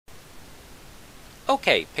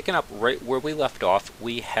Okay, picking up right where we left off,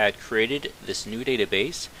 we had created this new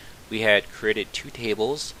database, we had created two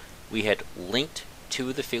tables, we had linked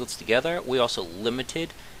two of the fields together, we also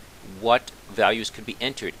limited what values could be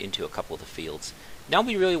entered into a couple of the fields. Now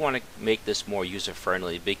we really want to make this more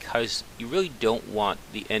user-friendly because you really don't want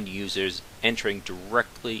the end users entering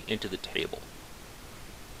directly into the table.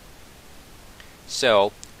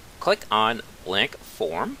 So click on blank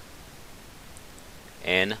form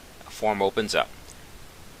and a form opens up.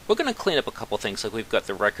 We're going to clean up a couple things, like we've got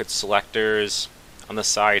the record selectors on the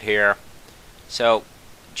side here. So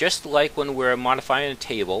just like when we're modifying a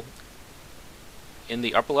table, in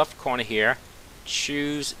the upper left corner here,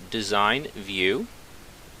 choose Design View.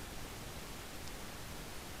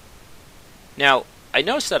 Now, I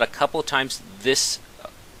noticed that a couple times this,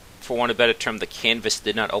 for want of a better term, the canvas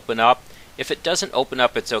did not open up. If it doesn't open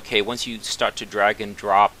up, it's okay. Once you start to drag and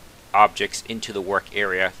drop objects into the work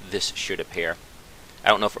area, this should appear. I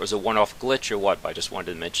don't know if it was a one-off glitch or what, but I just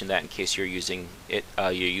wanted to mention that in case you're using it,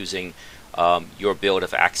 your build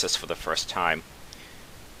of Access for the first time.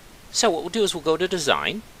 So what we'll do is we'll go to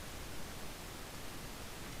Design,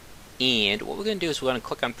 and what we're going to do is we're going to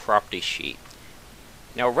click on Property Sheet.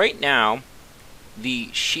 Now, right now,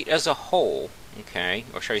 the sheet as a whole, okay,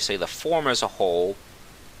 or should I say the form as a whole,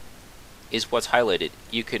 is what's highlighted.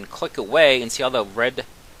 You can click away and see how the red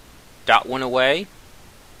dot went away.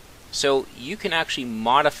 So you can actually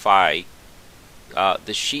modify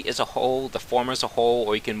the sheet as a whole, the form as a whole,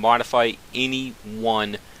 or you can modify any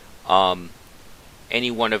one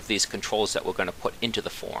of these controls that we're going to put into the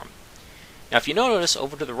form. Now, if you notice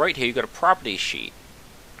over to the right here, you've got a property sheet.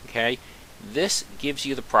 Okay, this gives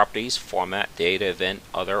you the properties: format, data, event,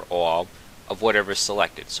 other, all of whatever is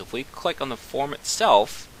selected. So if we click on the form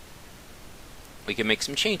itself, we can make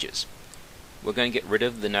some changes. We're going to get rid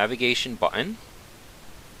of the navigation button.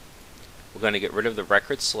 We're going to get rid of the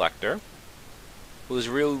record selector. We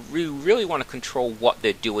really want to control what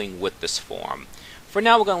they're doing with this form. For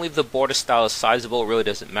now, we're going to leave the border style as sizable. It really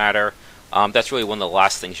doesn't matter. That's really one of the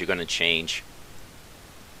last things you're going to change.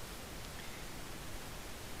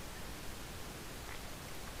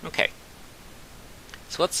 Okay.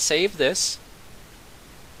 So let's save this,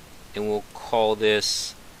 and we'll call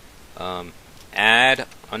this add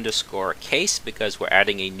underscore case because we're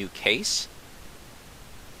adding a new case.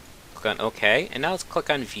 Click on OK, and now let's click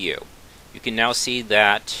on View. You can now see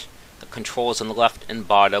that the controls on the left and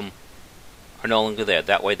bottom are no longer there.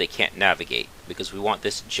 That way they can't navigate, because we want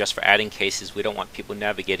this just for adding cases. We don't want people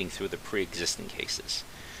navigating through the pre-existing cases.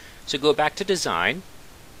 So go back to Design.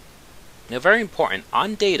 Now, very important,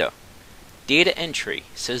 on Data, Data Entry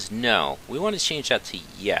says no. We want to change that to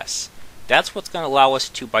yes. That's what's going to allow us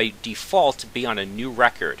to, by default, be on a new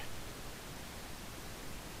record.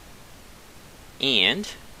 And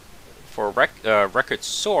for record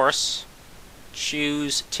source,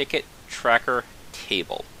 choose Ticket Tracker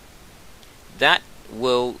Table. That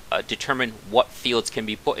will determine what fields can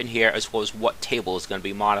be put in here, as well as what table is going to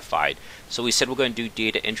be modified. So we said we're going to do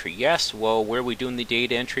data entry. Yes, well, where are we doing the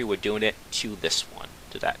data entry? We're doing it to this one,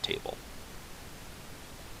 to that table.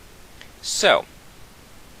 So,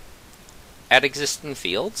 add existing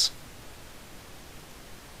fields.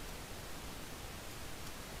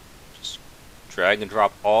 Just drag and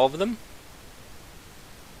drop all of them.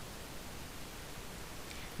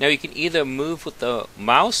 Now you can either move with the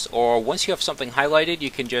mouse, or once you have something highlighted, you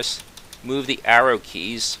can just move the arrow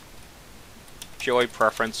keys. Purely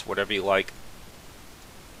preference, whatever you like.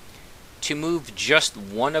 To move just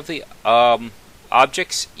one of the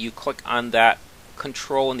objects, you click on that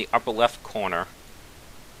control in the upper left corner.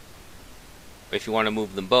 If you want to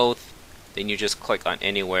move them both, then you just click on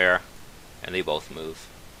anywhere and they both move.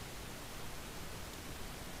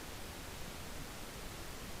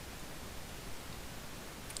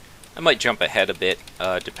 I might jump ahead a bit,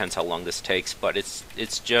 depends how long this takes, but it's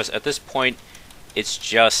just, at this point, it's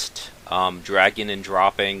just dragging and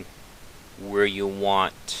dropping where you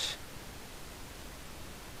want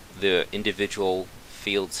the individual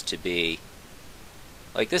fields to be.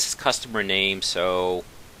 Like, this is customer name, so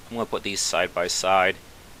I'm going to put these side by side.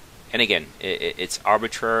 And again, it's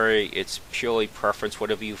arbitrary, it's purely preference,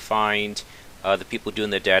 whatever you find. The people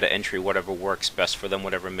doing the data entry, whatever works best for them,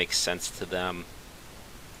 whatever makes sense to them.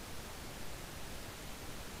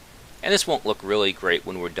 And this won't look really great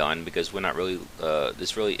when we're done, because we're not really,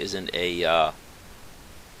 this really isn't a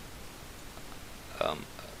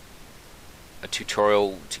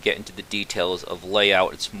tutorial to get into the details of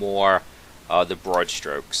layout. It's more the broad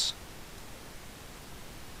strokes.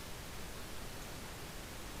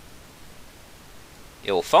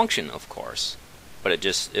 It will function, of course, but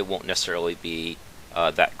it won't necessarily be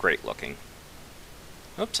that great looking.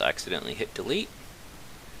 Oops, I accidentally hit delete.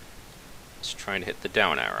 Just trying to hit the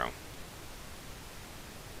down arrow.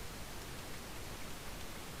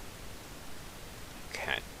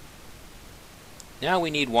 Okay. Now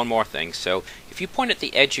we need one more thing. So if you point at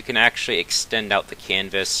the edge, you can actually extend out the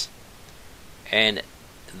canvas. And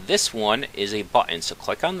this one is a button, so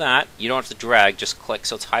click on that. You don't have to drag, just click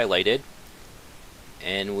so it's highlighted.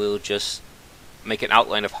 And we'll just make an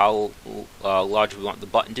outline of how large we want the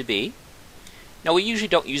button to be. Now we usually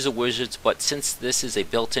don't use the wizards, but since this is a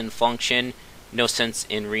built-in function, no sense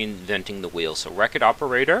in reinventing the wheel. So record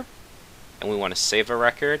operator, and we want to save a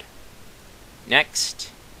record. Next,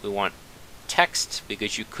 we want text,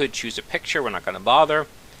 because you could choose a picture, we're not going to bother.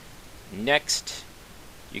 Next,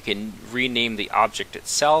 you can rename the object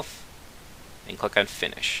itself, and click on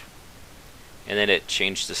finish. And then it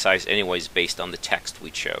changed the size anyways based on the text we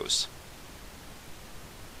chose.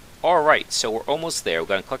 Alright, so we're almost there. We're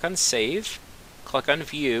going to click on save, click on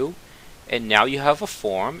view, and now you have a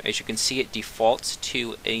form. As you can see, it defaults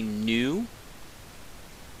to a new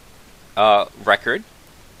record,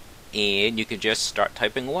 and you can just start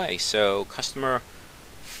typing away. So customer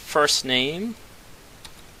first name.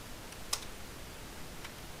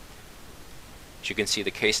 As you can see,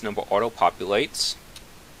 the case number auto-populates.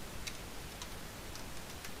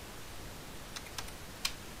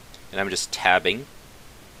 And I'm just tabbing.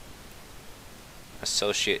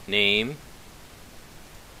 Associate name.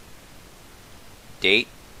 Date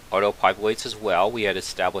auto-populates as well. We had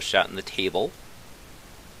established that in the table.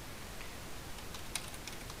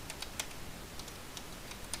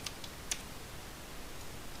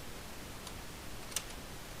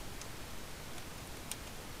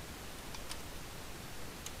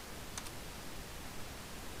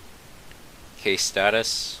 Case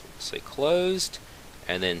status, we'll say closed,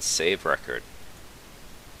 and then save record.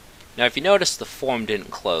 Now if you notice, the form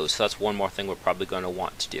didn't close, so that's one more thing we're probably going to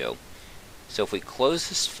want to do. So if we close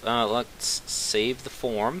this, let's save the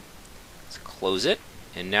form, let's close it,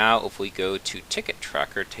 and now if we go to ticket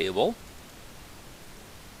tracker table,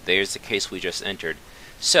 there's the case we just entered.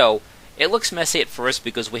 So it looks messy at first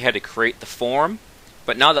because we had to create the form,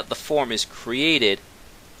 but now that the form is created,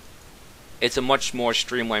 it's a much more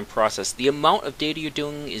streamlined process. The amount of data you're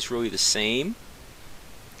doing is really the same,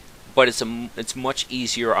 but it's much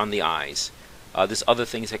easier on the eyes. There's other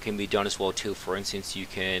things that can be done as well too. For instance, you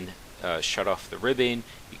can shut off the ribbon,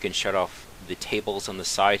 you can shut off the tables on the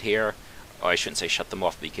side here. Or I shouldn't say shut them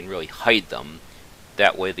off, but you can really hide them.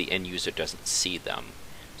 That way the end user doesn't see them.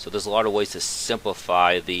 So there's a lot of ways to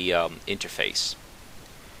simplify the interface.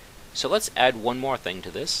 So let's add one more thing to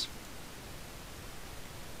this.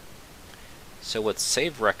 So with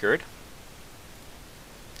save record,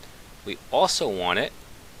 we also want it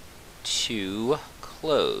to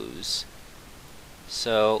close.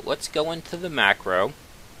 So let's go into the macro,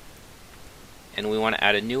 and we want to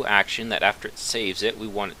add a new action that after it saves it, we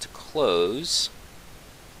want it to close.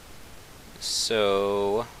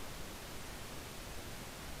 So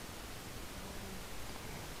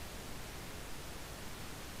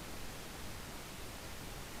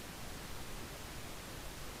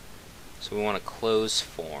we want to close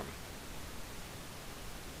form.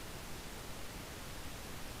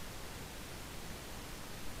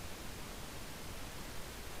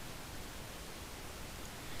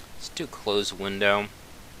 Let's do close window.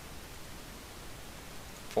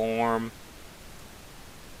 Form.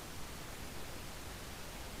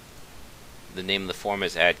 The name of the form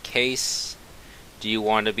is add case. Do you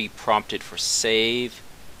want to be prompted for save?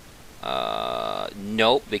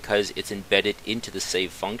 Nope, because it's embedded into the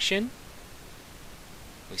save function.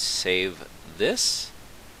 We save this,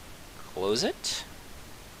 close it,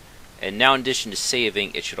 and now in addition to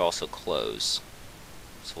saving, it should also close.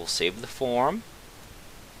 So we'll save the form,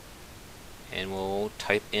 and we'll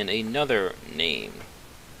type in another name.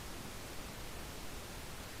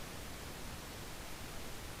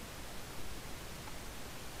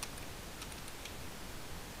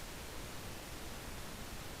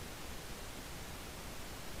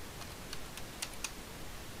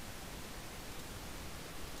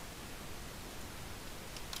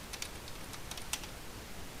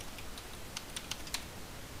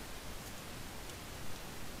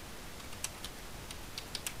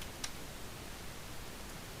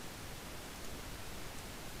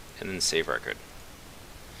 And then save record.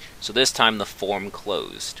 So this time the form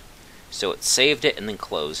closed. So it saved it and then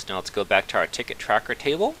closed. Now let's go back to our ticket tracker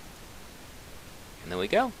table. And there we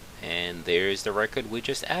go. And there's the record we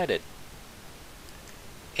just added.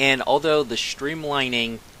 And although the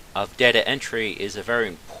streamlining of data entry is a very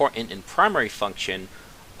important and primary function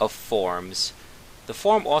of forms, The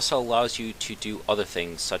form also allows you to do other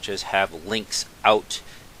things, such as have links out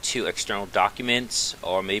to external documents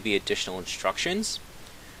or maybe additional instructions.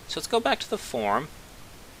 So let's go back to the form.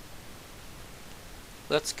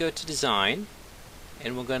 Let's go to design,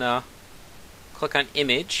 and we're going to click on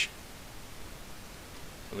image.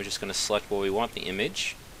 And we're just going to select where we want the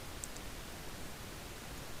image.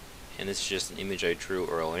 And this is just an image I drew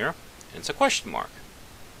earlier, and it's a question mark.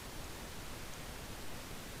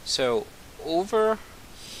 So over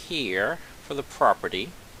here for the property,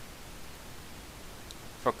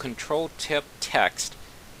 for control tip text,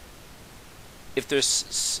 if there's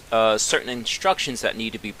certain instructions that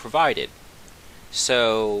need to be provided.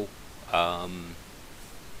 So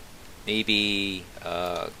maybe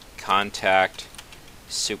contact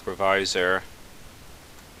supervisor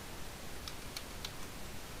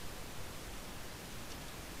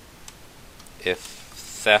if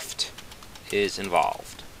theft is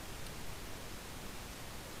involved.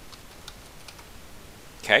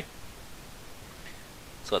 Okay,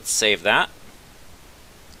 so let's save that.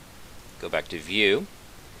 Go back to view,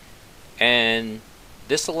 and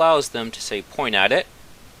this allows them to say point at it,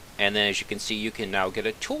 and then as you can see, you can now get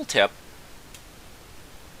a tooltip.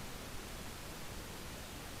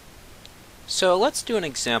 So let's do an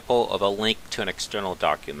example of a link to an external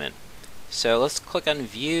document. So let's click on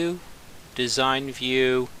view, design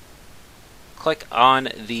view, click on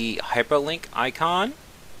the hyperlink icon,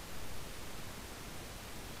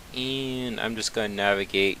 and I'm just going to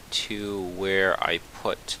navigate to where I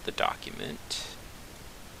put the document.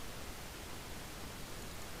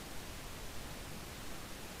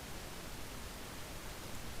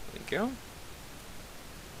 There we go.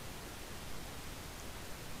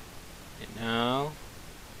 And now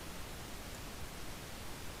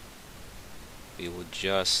we will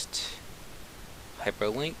just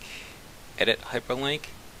hyperlink, edit hyperlink,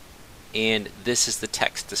 and this is the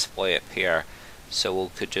text display up here. So we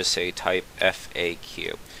could just say type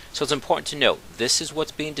FAQ. So it's important to note, this is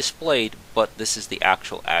what's being displayed, but this is the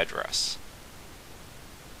actual address.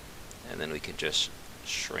 And then we can just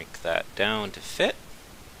shrink that down to fit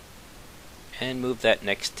and move that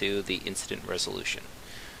next to the incident resolution.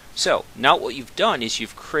 So now what you've done is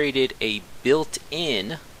you've created a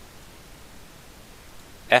built-in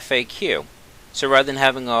FAQ. So rather than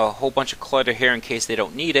having a whole bunch of clutter here in case they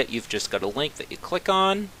don't need it, you've just got a link that you click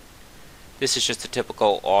on. This is just a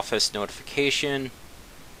typical Office notification,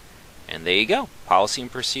 and there you go, Policy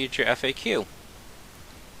and Procedure FAQ.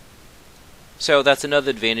 So that's another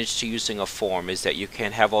advantage to using a form, is that you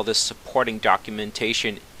can have all this supporting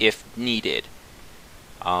documentation if needed.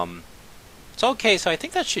 So okay, so I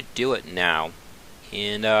think that should do it now.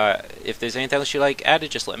 And if there's anything else you'd like added,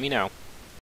 just let me know.